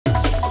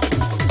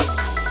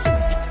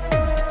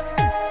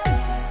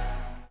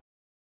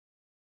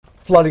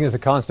Flooding is a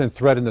constant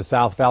threat in the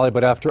South Valley,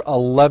 but after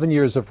 11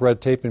 years of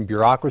red tape and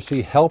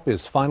bureaucracy, help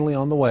is finally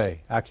on the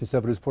way. Action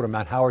 7 News reporter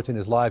Matt Howerton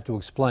is live to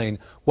explain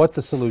what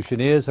the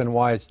solution is and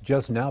why it's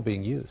just now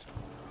being used.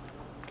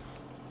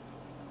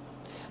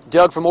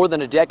 Doug, for more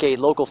than a decade,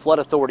 local flood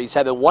authorities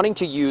have been wanting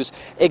to use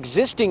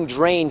existing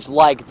drains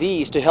like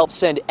these to help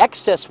send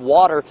excess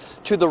water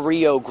to the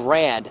Rio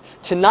Grande.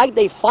 Tonight,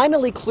 they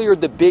finally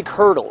cleared the big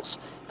hurdles,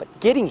 but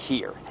getting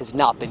here has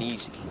not been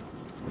easy.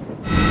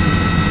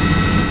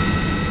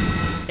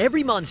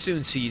 Every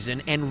monsoon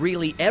season, and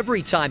really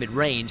every time it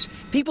rains,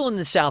 people in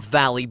the South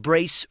Valley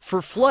brace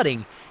for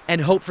flooding and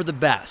hope for the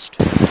best.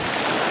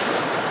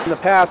 In the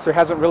past, there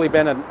hasn't really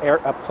been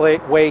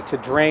a way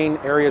to drain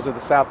areas of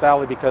the South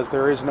Valley because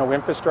there is no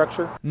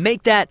infrastructure.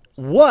 Make that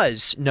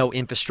was no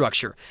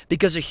infrastructure,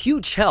 because a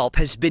huge help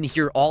has been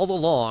here all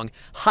along,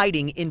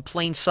 hiding in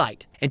plain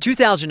sight. In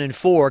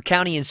 2004,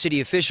 county and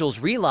city officials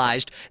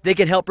realized they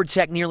could help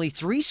protect nearly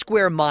 3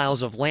 square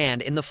miles of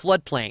land in the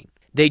floodplain.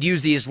 They'd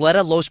use the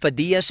Isleta, Los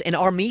Padillas, and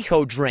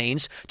Armijo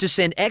drains to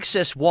send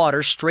excess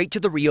water straight to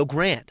the Rio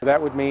Grande.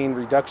 That would mean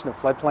reduction of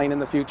floodplain in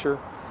the future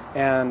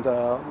and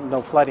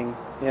no flooding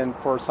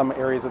for some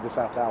areas of the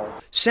South Valley.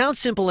 Sounds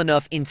simple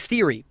enough in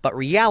theory, but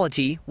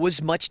reality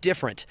was much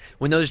different.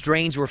 When those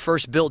drains were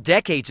first built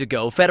decades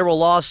ago, federal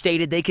law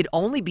stated they could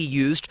only be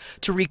used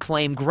to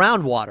reclaim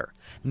groundwater,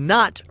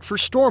 not for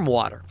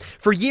stormwater.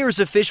 For years,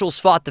 officials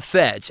fought the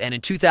feds, and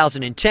in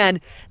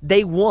 2010,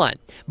 they won.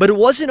 But it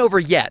wasn't over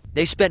yet.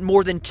 They spent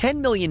more than $10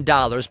 million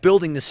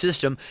building the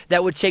system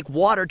that would take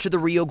water to the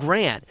Rio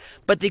Grande.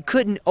 But they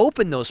couldn't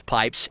open those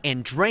pipes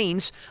and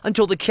drains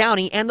until the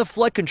county and the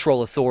Flood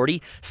Control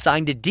Authority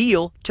signed a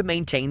deal to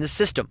maintain the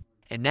system.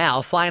 And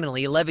now,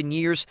 finally, 11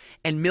 years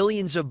and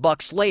millions of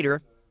bucks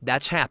later,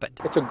 that's happened.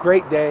 It's a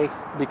great day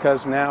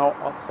because now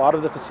a lot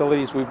of the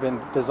facilities we've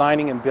been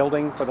designing and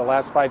building for the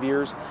last 5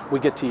 years, we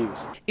get to use.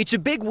 It's a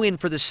big win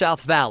for the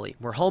South Valley,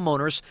 where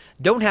homeowners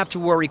don't have to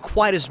worry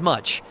quite as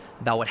much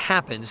about what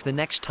happens the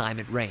next time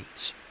it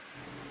rains.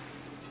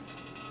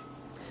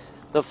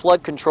 The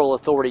Flood Control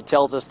Authority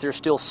tells us there's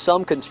still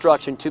some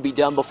construction to be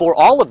done before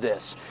all of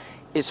this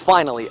is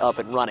finally up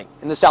and running.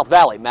 In the South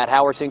Valley, Matt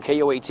Howerton,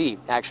 KOAT,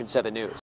 Action 7 News.